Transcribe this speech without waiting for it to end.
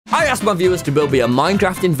I asked my viewers to build me a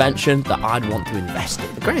Minecraft invention that I'd want to invest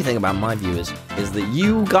in. The great thing about my viewers is that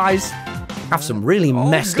you guys have some really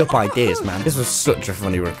messed up ideas, man. This was such a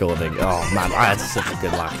funny recording. Oh, man, I had such a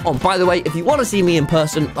good laugh. Oh, by the way, if you want to see me in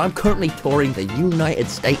person, I'm currently touring the United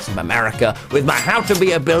States of America with my How to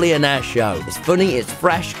Be a Billionaire show. It's funny, it's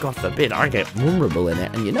fresh, God forbid I get vulnerable in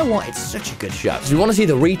it, and you know what? It's such a good show. So if you want to see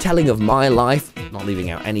the retelling of my life, not leaving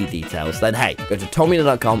out any details, then hey, go to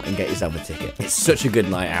TommyInnit.com and get yourself a ticket. It's such a good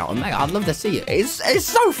night out, and man, I'd love to see you. It's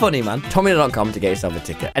so funny, man. TommyInnit.com to get yourself a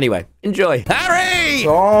ticket. Anyway, enjoy. Harry!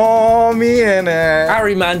 TommyInnit.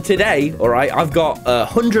 Harry, man, today, all right, I've got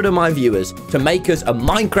 100 of my viewers to make us a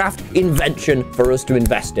Minecraft invention for us to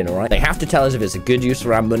invest in, all right? They have to tell us if it's a good use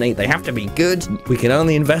for our money. They have to be good. We can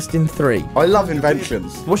only invest in 3. I love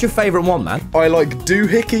inventions. What's your favorite one, man? I like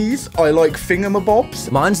doohickeys. I like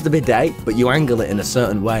thingamabobs. Mine's the bidet, but you angle it in a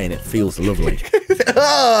certain way and it feels lovely.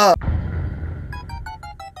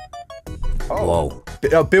 Whoa.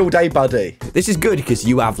 Build a buddy. This is good because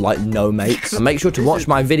you have, like, no mates. And make sure to watch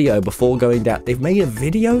my video before going down. They've made a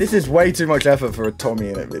video? This is way too much effort for a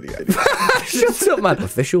TommyInnit video. Shut up, man.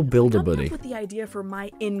 Official builder buddy. With the idea for my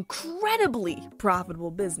incredibly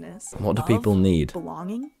profitable business. What do people need?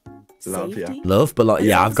 Belonging. Love, Safety. yeah. Love, but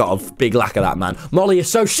yeah, I've got a big lack of that, man. Molly is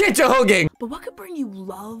so shit at hugging. But what could bring you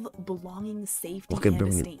love, belonging, safety, What could and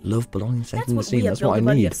bring esteem? you love, belonging, safety, That's and what esteem? we That's at what I Build a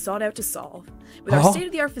Buddy need. have sought out to solve. With our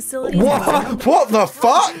state-of-the-art facilities. What the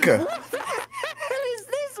fuck?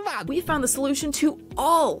 We found the solution to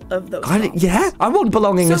all of those. Yeah, I want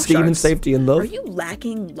belonging, So, esteem, and Sharks, safety and love. Are you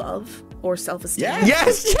lacking love or self-esteem?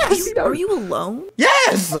 Yes. Yes. Are you alone?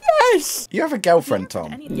 Yes! Yes. You have a girlfriend,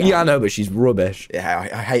 Tom. Yeah, I know, but she's rubbish. Yeah,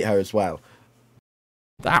 I hate her as well.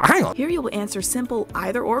 Hang on. Here you will answer simple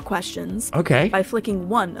either-or questions Okay. by flicking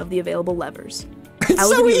one of the available levers. It's I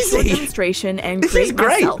will so give you a short easy. demonstration and This create is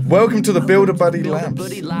great. myself. Welcome to the Build a Buddy Labs.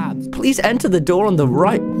 Buddy Labs. Please enter the door on the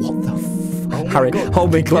right. What the Harry, God.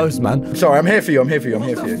 hold me close, man. Sorry, I'm here for you. I'm here for you. I'm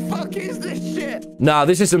here for you. Fuck is this shit? Nah,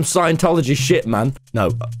 this is some Scientology shit, man.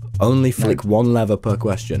 No, only flick one lever per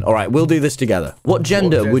question. All right, we'll do this together. What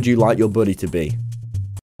gender would you like your buddy to be?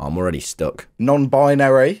 I'm already stuck.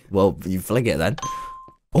 Non-binary. Well, you flick it then.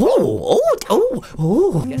 Oh.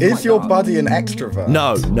 Is your buddy an extrovert?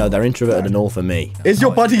 No, they're introverted and all for me. Is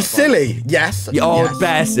your buddy silly? Yes. Oh, Yes.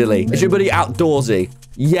 bare silly. Is your buddy outdoorsy?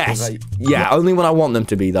 Yes. Yeah, only when I want them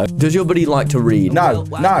to be, though. Does your buddy like to read? No.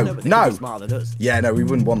 No. Yeah, no, we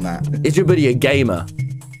wouldn't want that. Is your buddy a gamer?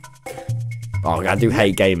 Oh, I do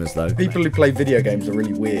hate gamers, though. People who play video games are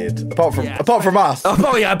really weird. Apart from us.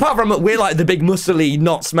 Oh, yeah, apart from we're like the big muscly,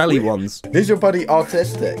 not smelly ones. Is your buddy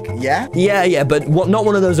artistic? Yeah? Yeah, but not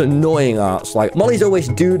one of those annoying arts. Like, Molly's always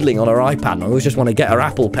doodling on her iPad, and I always just want to get her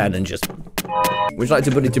Apple Pen and just... Would you like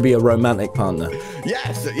your buddy to be a romantic partner?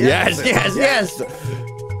 Yes.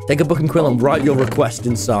 Take a book and quill and write your request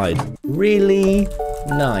inside. Really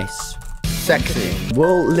nice. Sexy.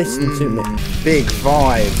 Well, listen to me. Big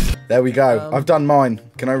vibe. There we go. I've done mine.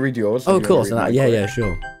 Can I read yours? Oh, of course. Yeah,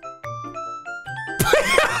 sure.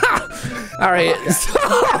 Alright,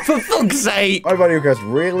 for fuck's sake. My buddy request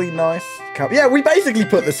really nice. Yeah, we basically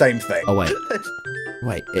put the same thing. Oh, wait.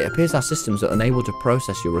 Wait, it appears our systems are unable to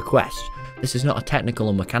process your request. This is not a technical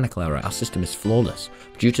or mechanical error. Our system is flawless.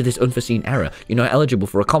 Due to this unforeseen error, you're not eligible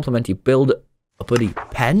for a complimentary Build a Buddy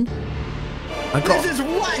pen. This is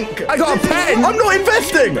wank! I got a pen! I'm not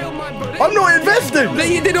investing! I'm not investing! But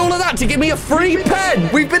you did all of that to give me a free pen!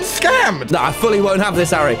 We've been scammed! No, I fully won't have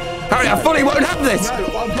this, Harry. Harry, I fully won't have this! No,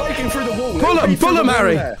 I'm breaking through the wall. Pull him,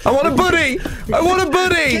 Harry! I want a buddy! I want a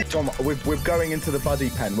buddy! Tom, we're going into the buddy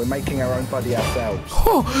pen. We're making our own buddy ourselves.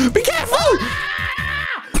 Oh, be careful!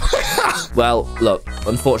 Well, look,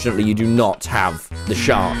 unfortunately, you do not have the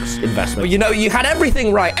Sharks investment. But you know, you had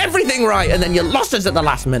everything right, and then you lost us at the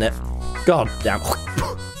last minute. God damn.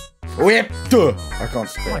 I can't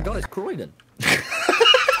speak. Oh my God, it's Croydon.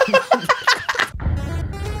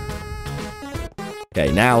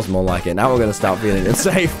 Okay, now's more like it. Now we're going to start feeling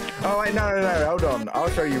unsafe. Oh, wait, no, hold on. I'll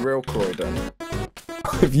show you real Croydon.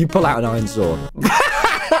 If you pull out an iron sword.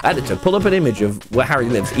 Editor, pull up an image of where Harry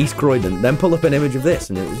lives, East Croydon, then pull up an image of this,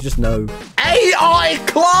 and it was just no... AI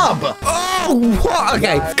Club! Oh, what?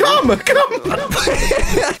 Okay. Come!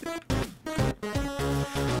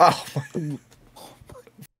 Oh, my...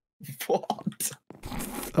 What?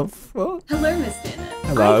 Oh, fuck? Hello, Mr. Innit.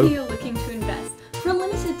 Hello. I hear you're looking to invest for a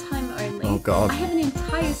limited time only. Oh, God. I have an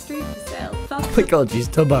entire street for sale. Oh my God, she's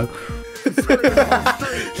Tubbo.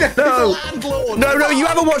 No, you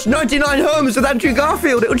haven't watched 99 Homes with Andrew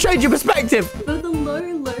Garfield. It will change your perspective. For the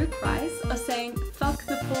low price of saying, fuck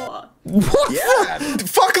the poor. What? Yeah!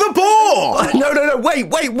 Fuck the poor! No, wait.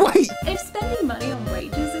 If spending money on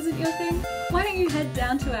wages is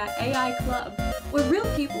our AI club, where real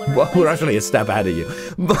people are Well, we're actually a step ahead of you.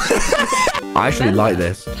 I actually like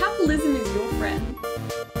this. Capitalism is your friend.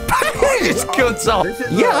 It's good song.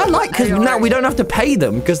 Yeah, I like because now we don't have to pay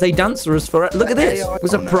them because they dance for us for. Look at this. It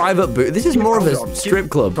was a private booth. This is more of a strip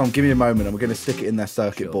club. Tom, give me a moment and we're going to stick it in their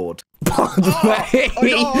circuit board.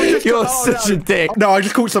 You're such a dick. No, I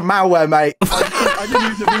just called some malware, mate. I didn't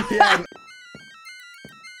use the VPN.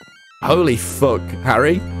 Holy fuck,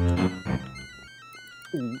 Harry.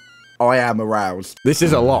 I am aroused. This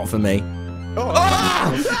is a lot for me.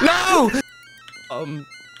 No!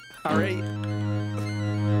 Harry.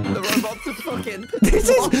 The robots are fucking... This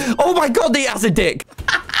is... Oh my god, he has a dick!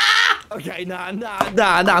 Okay, nah,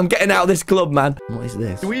 I'm getting out of this club, man. What is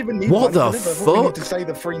this? Do we even need what the fuck? We need to say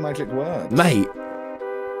the 3 magic words. Mate.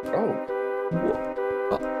 Oh.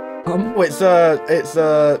 What? It's a...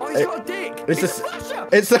 Oh, he's got a dick!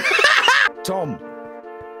 It's a... Tom.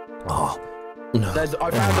 Oh. No. I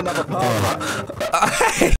found another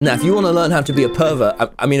pervert. Now, if you want to learn how to be a pervert,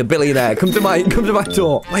 I mean a billionaire, come to my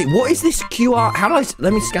door. Wait, what is this QR? How do I?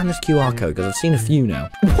 Let me scan this QR code because I've seen a few now.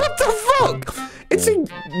 What the fuck? It's a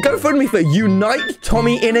GoFundMe for Unite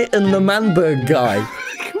TommyInnit and the Manberg guy.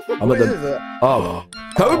 I'm at the. Oh,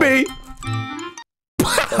 Kobe.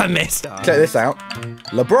 I missed. Check this out.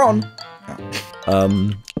 LeBron.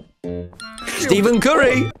 Stephen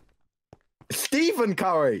Curry. Stephen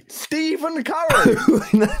Curry. Stephen Curry.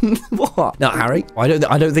 What? No, Harry. I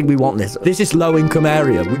don't think we want this. This is low income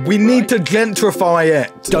area. We need to gentrify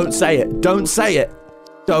it. Don't say it. Don't say it.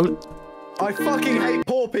 Don't. I fucking hate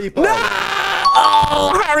poor people. No!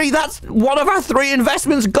 Oh, Harry, that's one of our 3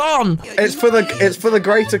 investments gone. It's for the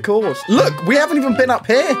greater cause. Look, we haven't even been up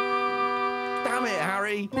here. Damn it,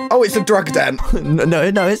 Harry. Oh, it's a drug den. No,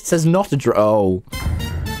 it says not a drug. Oh.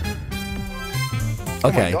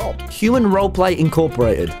 Okay. Oh Human Roleplay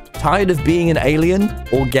Incorporated. Tired of being an alien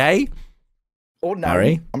or gay? Or no.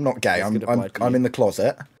 Harry? I'm not gay. I'm in the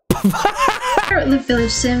closet. Here at Live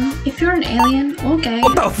Village Sim, if you're an alien or gay...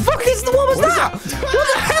 What the fuck is the... What was that? What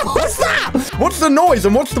the hell was that? What's the noise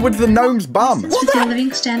and what's with the gnome's bum? with their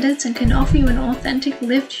living standards and can offer you an authentic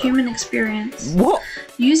lived human experience. What?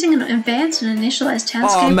 Using an advanced and initialized townscape...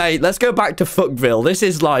 Oh, mate, let's go back to Fuckville. This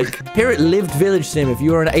is like... Here at Lived Village Sim, if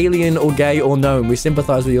you are an alien or gay or gnome, we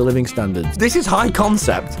sympathize with your living standards. This is high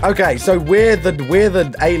concept. Okay, so we're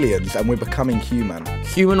the aliens and we're becoming human.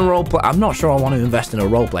 Human roleplay. I'm not sure I want to invest in a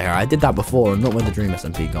roleplay here. I did that before and not when the Dream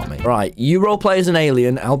SMP got me. Right, you roleplay as an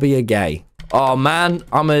alien, I'll be a gay. Oh man,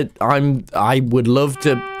 I would love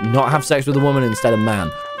to not have sex with a woman instead of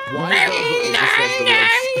man.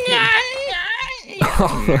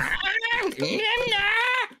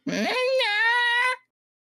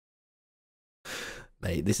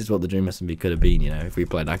 Mate, this is what the Dream SMP could have been, you know, if we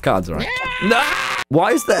played our cards right. No!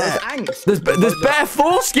 Why is there? There's bare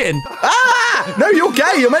foreskin. Ah! No, you're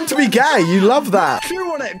gay. You're meant to be gay. You love that.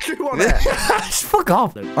 Chew on it. Chew on it. Just fuck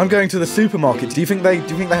off. I'm going to the supermarket. Do you think they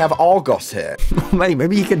have Argos here? Mate,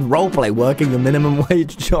 maybe you can roleplay working a minimum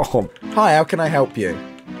wage job. Hi, how can I help you?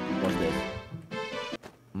 What's this?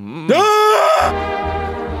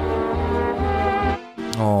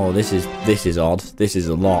 Oh, this is odd. This is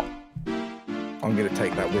a lot. I'm gonna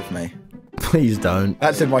take that with me. Please don't.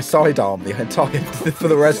 That's in my sidearm the entire for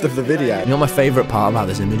the rest of the video. You know what my favorite part about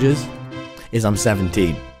this image is I'm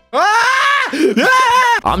 17.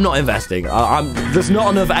 Ah! I'm not investing. There's not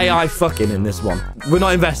enough AI fucking in this one. We're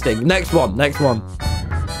not investing. Next one.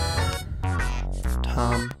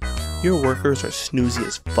 Tom, your workers are snoozy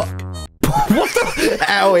as fuck. What the?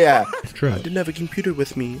 Hell yeah. I didn't have a computer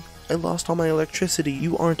with me. I lost all my electricity.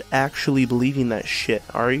 You aren't actually believing that shit,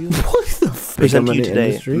 are you? What the f? Present to you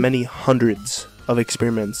today many hundreds of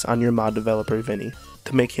experiments on your mod developer, Vinny,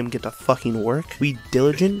 to make him get to fucking work. We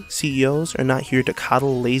diligent CEOs are not here to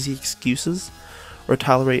coddle lazy excuses or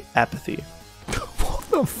tolerate apathy. What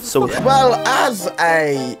the f? So, well, as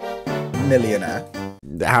a millionaire,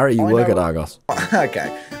 Harry, you work at Argos.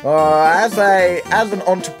 Okay. As an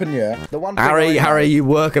entrepreneur, the one thing Harry, you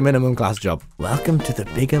work a minimum class job. Welcome to the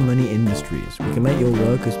bigger money industries. We can make your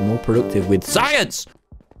workers more productive with science.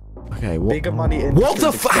 Okay, what? Bigger money industries. What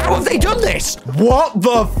the fuck? How have they done this? What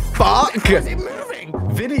the fuck? Is it moving?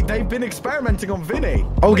 Vinny, they've been experimenting on Vinny.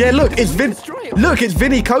 Oh yeah, look, it's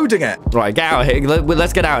Vinny coding it. Right, get out of here.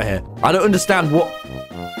 Let's get out of here. I don't understand what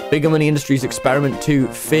bigger money industries experiment to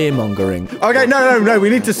fear mongering. Okay, no. We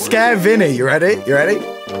need to scare Vinny. You ready?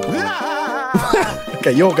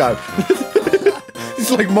 Okay, you'll go. It's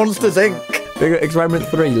like Monsters Inc. Bigger experiment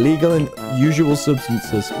 3, legal and usual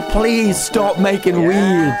substances. Please stop making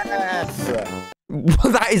weed.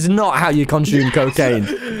 That is not how you consume cocaine.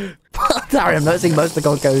 Sorry, I'm noticing most of the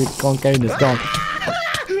cocaine is gone.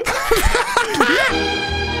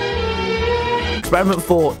 Experiment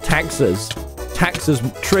 4, taxes. Taxes,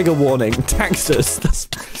 trigger warning, taxes. That's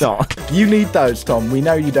not. You need those, Tom. We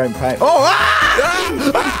know you don't pay. Oh!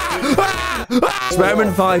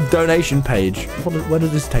 Experiment 5, donation page. Where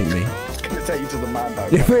does this take me? It's going to take you to the Mando.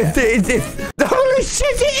 Holy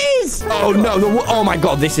shit, it is! Oh no, oh my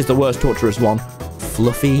god, this is the worst torturous one.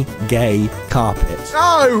 Fluffy, gay carpet.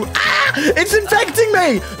 No! Ah! It's infecting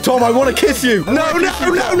me! Tom, I want to kiss you. No,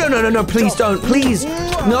 please don't, please.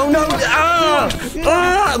 No.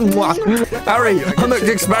 Harry, I'm at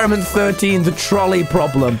experiment 13, the trolley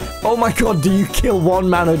problem. Oh my god, do you kill one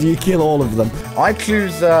man or do you kill all of them? I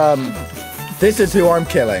choose, this is who I'm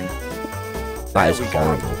killing. That is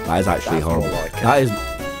horrible. That is actually horrible. Like that is...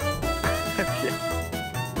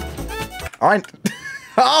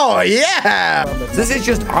 Oh, yeah! This is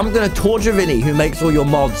just, I'm going to torture Vinny, who makes all your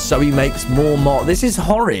mods, so he makes more mods. This is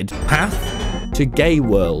horrid. Path to gay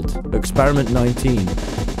world. Experiment 19.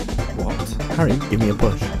 What? Harry, give me a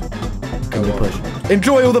push. Give me a push.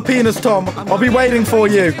 Enjoy all the penis, Tom. I'll be waiting for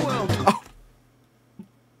you. Oh.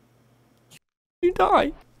 You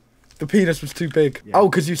die. The penis was too big. Yeah. Oh,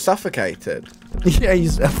 because you suffocated. Yeah,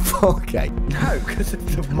 he's... okay. No, because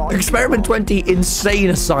it's the mind. Experiment 20, insane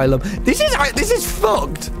asylum. This is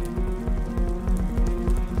fucked.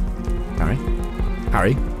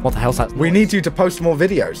 Harry, what the hell's that? We need you to post more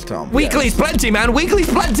videos, Tom. Weekly's plenty, man. Weekly's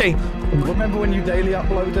plenty. Remember when you daily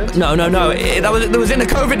uploaded? No. That was in the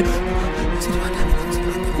COVID.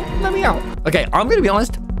 Let me out. Okay, I'm gonna be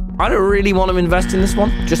honest. I don't really want to invest in this one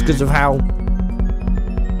just because of how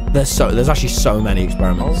there's actually so many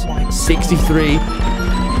experiments. Oh my God. 63.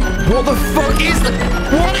 What the fuck is that?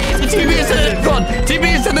 What is TBS to the next one?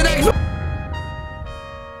 TBS to the next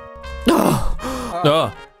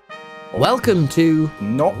one. Welcome to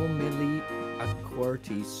not Milli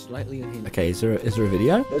Aquarty slightly unhinged. Okay, is there a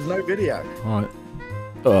video? There's no video. All right.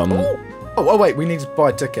 Oh, wait, we need to buy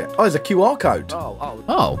a ticket. Oh, there's a QR code.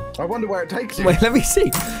 Oh. I wonder where it takes you. Wait, let me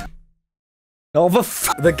see. Oh,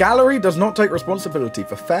 the gallery does not take responsibility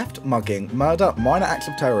for theft, mugging, murder, minor acts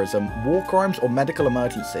of terrorism, war crimes, or medical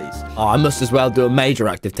emergencies. Oh, I must as well do a major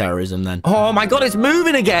act of terrorism then. Oh my god, it's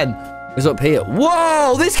moving again. It's up here.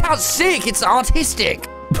 Whoa, this cat's sick. It's artistic.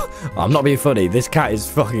 I'm not being funny. This cat is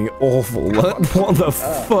fucking awful. What the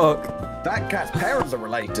fuck? That cat's parents are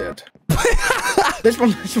related. This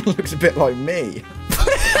one looks a bit like me.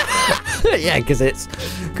 Yeah, because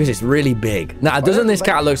it's really big. Now, doesn't this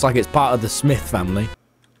cat looks like it's part of the Smith family?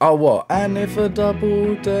 Oh, what? And if a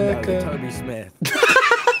double decker. No, Toby Smith.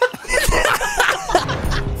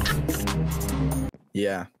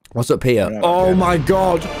 Yeah. What's up here? Oh my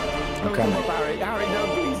god. I'm coming. Harry, no,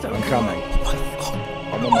 please don't. I'm coming.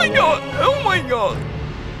 Oh my god. Oh my god.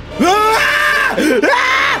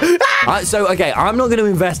 So, okay, I'm not going to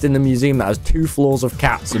invest in the museum that has 2 floors of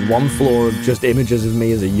cats and 1 floor of just images of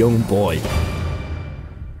me as a young boy.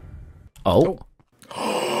 Oh.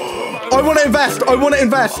 I want to invest. I want to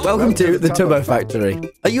invest. Welcome to the Tubbo Factory.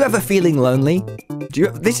 Are you ever feeling lonely?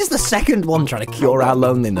 This is the second one trying to cure our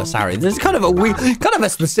loneliness, Harry. This is kind of a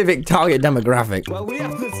specific target demographic. Well, we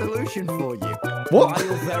have the solution for you. What? Buy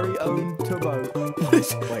your very own Tubbo.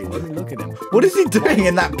 Wait, let me look at him. What is he doing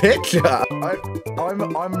in that picture?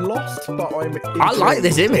 I'm lost, but I'm. I like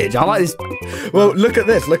this image. I like this. Well, look at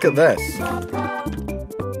this. Look at this.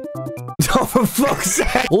 Oh, for fuck's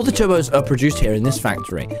sake. All the Tubbos are produced here in this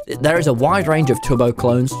factory. There is a wide range of Tubbo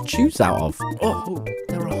clones to choose out of. Oh,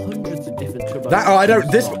 there are hundreds of different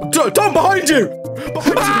Tubbos. Tom, behind you!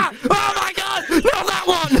 Ah! Oh my god! Not that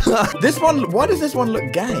one! This one, why does this one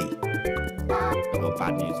look gay? I've got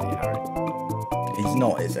bad news for you, Harry. He's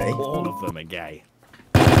not, is he? All of them are gay.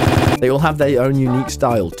 They all have their own unique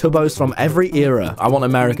style. Tubbos from every era. I want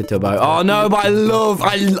America Tubbo. Oh no, but I love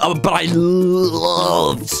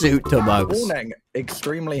suit Tubbos. Warning,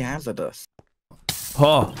 extremely hazardous.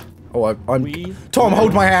 Oh. Tom,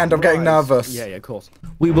 hold my hand. I'm getting nervous. Yeah, of course.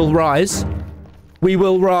 We will rise. We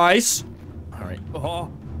will rise. All right. Oh,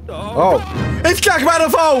 it's Jack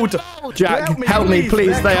Manifold! Jack, help me,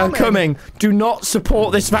 please. They are coming. Do not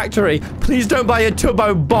support this factory. Please don't buy a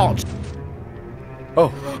Tubbo bot. Oh.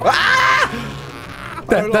 Ah!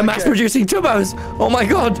 They're mass-producing Tubbos. Oh my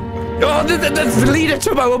god. Oh, that's the leader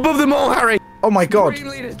Tubbo above them all, Harry. Oh my god.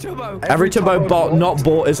 Every Tubbo bot not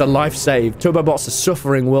bought is a life saved. Tubbo bots are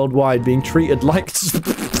suffering worldwide, being treated like...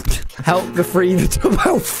 Help free the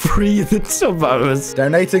Tubbo. Free the Tubbos.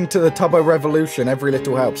 Donating to the Tubbo Revolution. Every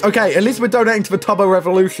little helps. Okay, at least we're donating to the Tubbo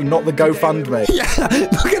Revolution, not the GoFundMe. Yeah,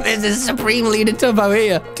 look at this. There's Supreme Leader Tubbo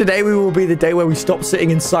here. Today we will be the day where we stop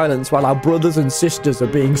sitting in silence while our brothers and sisters are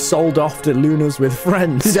being sold off to Lunas with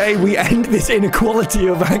friends. Today we end this inequality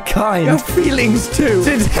of our kind. Our feelings too.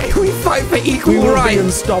 Today we fight for equal rights. We will be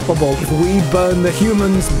unstoppable. If we burn, the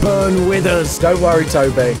humans burn with us. Don't worry,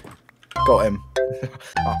 Toby. Got him.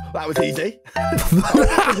 Oh, that was easy.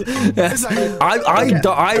 Yes.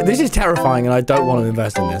 This is terrifying, and I don't want to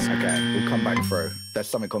invest in this. Okay, we'll come back through. There's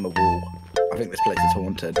something on the wall. I think this place is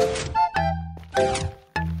haunted.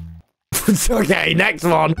 Okay, next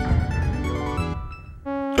one.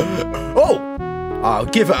 Oh! I'll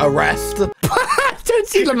give it a rest. Don't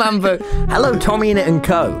see Lamambo. Hello, TommyInnit and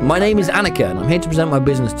Co. My name is Annika, and I'm here to present my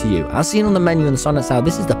business to you. As seen on the menu in the sign outside,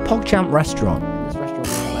 this is the PogChamp restaurant. This restaurant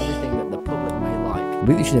has everything that the public may like. I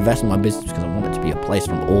really should invest in my business because I want it to be a place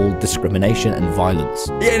from all discrimination and violence.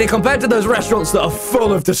 Yeah, and compared to those restaurants that are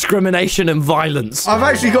full of discrimination and violence. I've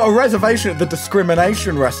actually got a reservation at the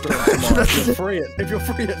discrimination restaurant tomorrow. if you're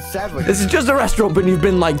free at 7. This is just a restaurant, but you've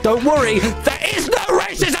been like, don't worry, there is no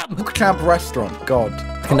racism! Camp restaurant, God.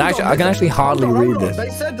 I can actually hardly read this. They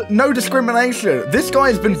said that no discrimination. This guy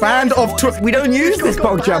has been banned off Twitch. We don't use this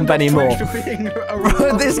PogChamp anymore.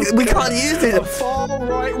 We can't use it.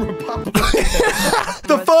 Far-right Republican.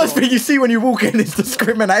 The first thing you see when you walk in is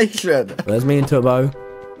discrimination. There's me and Tubbo.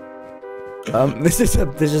 This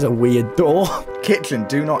is a weird door. Kitchen,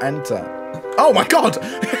 do not enter. Oh my God!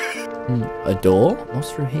 A door?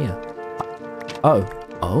 What's through here? Oh.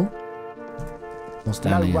 What's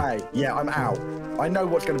down here? No way. Yeah, I'm out. I know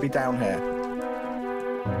what's going to be down here.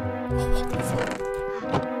 Oh, what the fuck?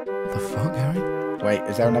 What the fuck, Harry? Wait,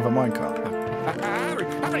 is there another minecart?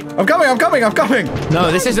 I'm coming!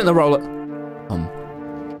 No, this isn't the roller.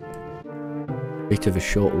 Bit of a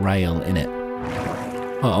short rail in it.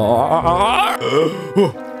 Oh.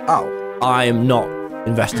 I am not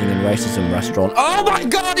investing in racism restaurant. Oh my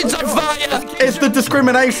God, it's on fire! It's the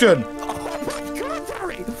discrimination!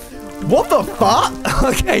 What the fuck?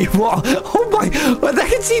 Okay, what? Oh my... I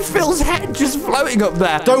can see Phil's head just floating up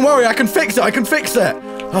there. Don't worry, I can fix it.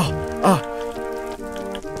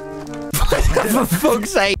 For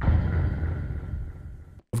fuck's sake.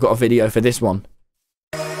 I've got a video for this one.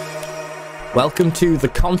 Welcome to the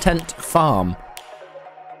content farm.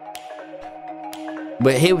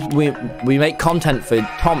 We're here, we make content for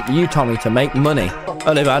Tommy, to make money.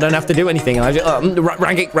 Oliver, I don't have to do anything. And I just,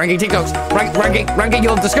 ranking TikToks. Ranking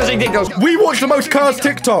your disgusting TikToks. We watch the most cursed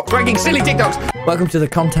TikToks. Ranking silly TikToks. Welcome to the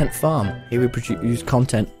content farm. Here we produce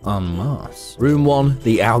content en masse. Room 1,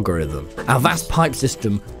 the algorithm. Our vast pipe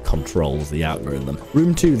system controls the algorithm.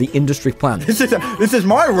 Room 2, the industry plan. This is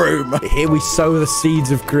my room. Here we sow the seeds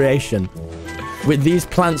of creation. With these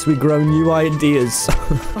plants, we grow new ideas.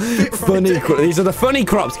 These are the funny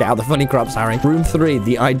crops. Get out the funny crops, Harry. Room 3,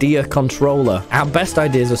 the idea controller. Our best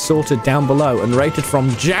ideas are sorted down below and rated from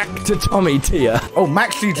Jack to Tommy tier. Oh,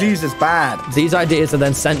 Max GG's is bad. These ideas are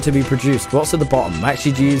then sent to be produced. What's at the bottom? Max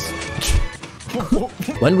GG's.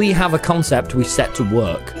 When we have a concept, we set to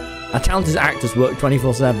work. Our talented actors work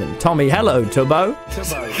 24/7. Tommy, hello, Tubbo.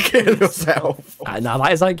 Kill yourself. Now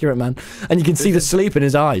that is accurate, man. And you can see the sleep in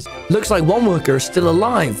his eyes. Looks like one worker is still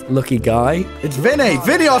alive. Lucky guy. It's Vinny.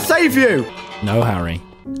 Vinny, I'll save you. No, Harry.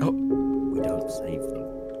 Oh. We don't save them.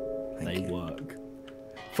 They work.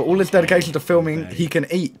 For all his dedication to filming, he can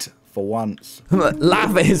eat for once.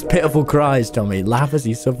 Laugh at his pitiful cries, Tommy. Laugh as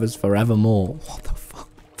he suffers forevermore. What the fuck?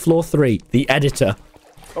 Floor 3, the editor.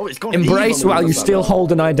 Oh, it's gone. Embrace while you still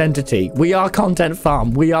hold an identity. We are Content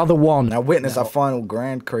Farm. We are the one. Now witness our final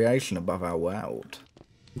grand creation above our world.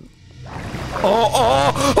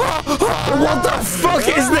 What the fuck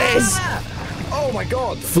is this? Oh my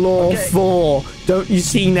God. Floor 4. Don't you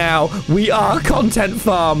see now? We are Content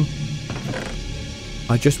Farm.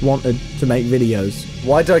 I just wanted to make videos.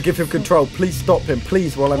 Why did I give him control? Please stop him,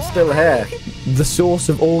 please, while I'm still here. The source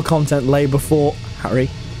of all content lay before... Harry?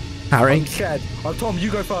 I'm scared. Oh, Tom, you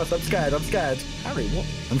go first. I'm scared. Harry, what?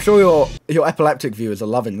 I'm sure your epileptic viewers are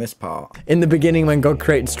loving this part. In the beginning, when God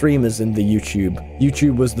created streamers in the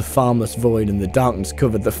YouTube was the farmless void and the darkness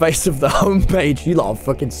covered the face of the homepage. You lot are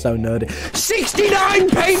fucking so nerdy. 69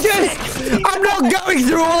 pages! I'm not going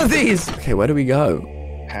through all of these! Okay, where do we go?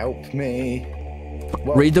 Help me.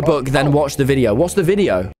 Well, read the book, then watch the video. What's the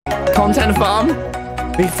video? Content Farm?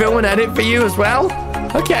 We film and edit for you as well?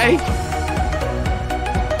 Okay.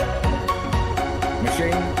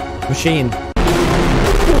 Machine.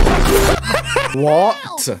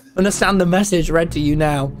 What? Understand the message read to you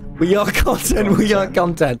now. We are content. We are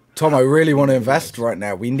content. Tom, I really want to invest right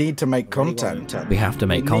now. We need to make content. We have to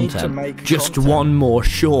make need to content. make Just content. one more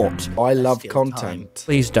short. I love content.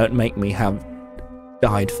 Please don't make me have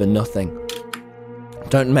died for nothing.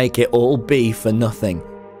 Don't make it all be for nothing.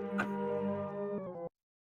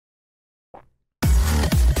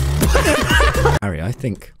 Harry, I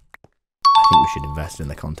think we should invest in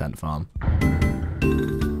the content farm.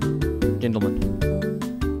 Gentlemen.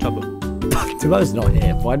 Tubbo. Tubbo's not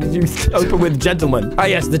here. Why did you open with gentlemen? Ah,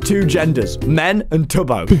 yes, the two genders, men and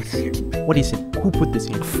Tubbo. What is it? Who put this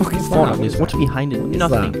here? Fuck is Thought that? of this. What's behind it? What is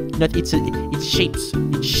Nothing. It's shapes.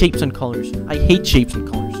 It's shapes and colors. I hate shapes and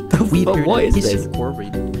colors. We fuck, what is this?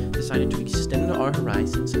 Incorporated decided to extend our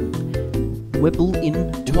horizons and whipple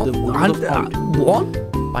into What? the world of art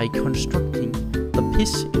What? by constructing the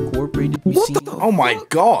Piss Incorporated What Museum. the Oh my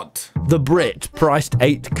god. The Brit priced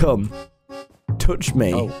 8 cum. Touch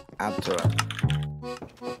me. Oh, add to it.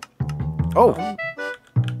 Oh.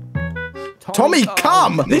 Tommy,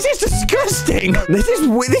 come! This is disgusting. This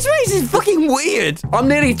place is fucking weird. I'm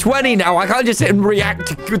nearly 20 now. I can't just sit and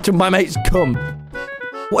react to my mate's cum.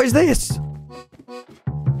 What is this?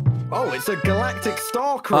 Oh, it's a galactic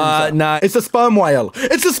star cruiser. Nah. It's a sperm whale.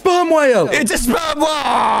 It's a sperm whale. It's a sperm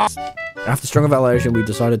whale! After strong evaluation, we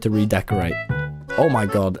decided to redecorate. Oh my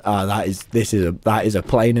god, that is a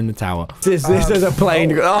plane in the tower. This is a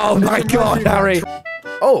plane. Oh my god, Harry.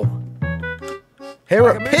 Oh. Here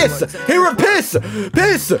at Piss. Here at Piss.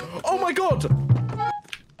 Piss. Oh my god.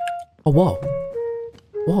 Oh, whoa.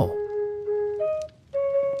 Whoa.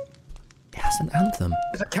 It has an anthem.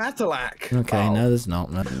 It's a Cadillac. Okay, Oh. no, there's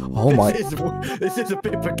not. No. Oh my. This is a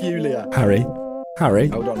bit peculiar. Harry. Harry.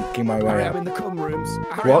 Hold on, keep my way Harry, up. I'm in the cum rooms.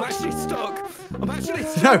 Harry, What? I'm actually stuck. I'm actually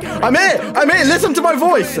stuck. No, I'm here. I'm here. Listen to my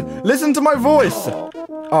voice. Listen to my voice.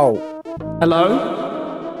 Oh. Hello?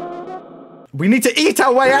 We need to eat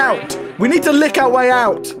our way out. We need to lick our way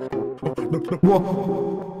out.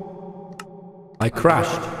 I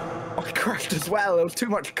crashed. I crashed as well. There was too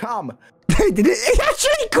much cum. Did it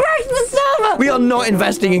actually crash the server? We are not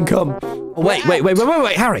investing in cum. Wait,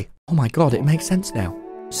 Harry. Oh my god, it makes sense now.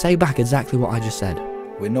 Say back exactly what I just said.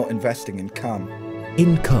 We're not investing in cum.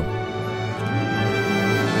 Income.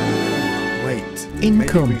 Wait.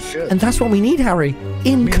 Income. Maybe we should. And that's what we need, Harry.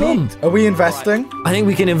 Income. Are we investing? I think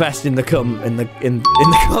we can invest in the cum, in the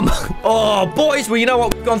cum. Oh, boys, well, you know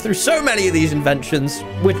what? We've gone through so many of these inventions,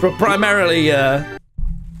 which were primarily,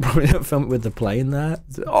 probably don't film it with the plane there.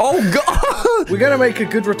 Oh, God! We're going to make a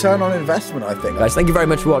good return on investment, I think. Guys, thank you very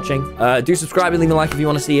much for watching. Do subscribe and leave a like if you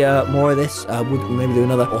want to see more of this. We'll maybe do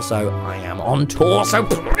another. Also, I am on tour, so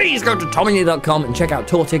please go to TommyInnit.com and check out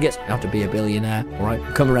tour tickets. How to be a billionaire, all right?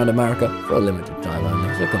 Come around America for a limited time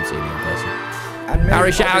only, so come see me in person. And maybe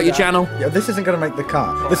Harry, shout out your channel. Yeah, this isn't going to make the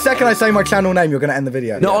cut. The second I say my channel name, you're going to end the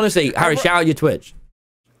video. No, honestly, Harry, shout out your Twitch.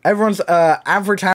 Everyone's average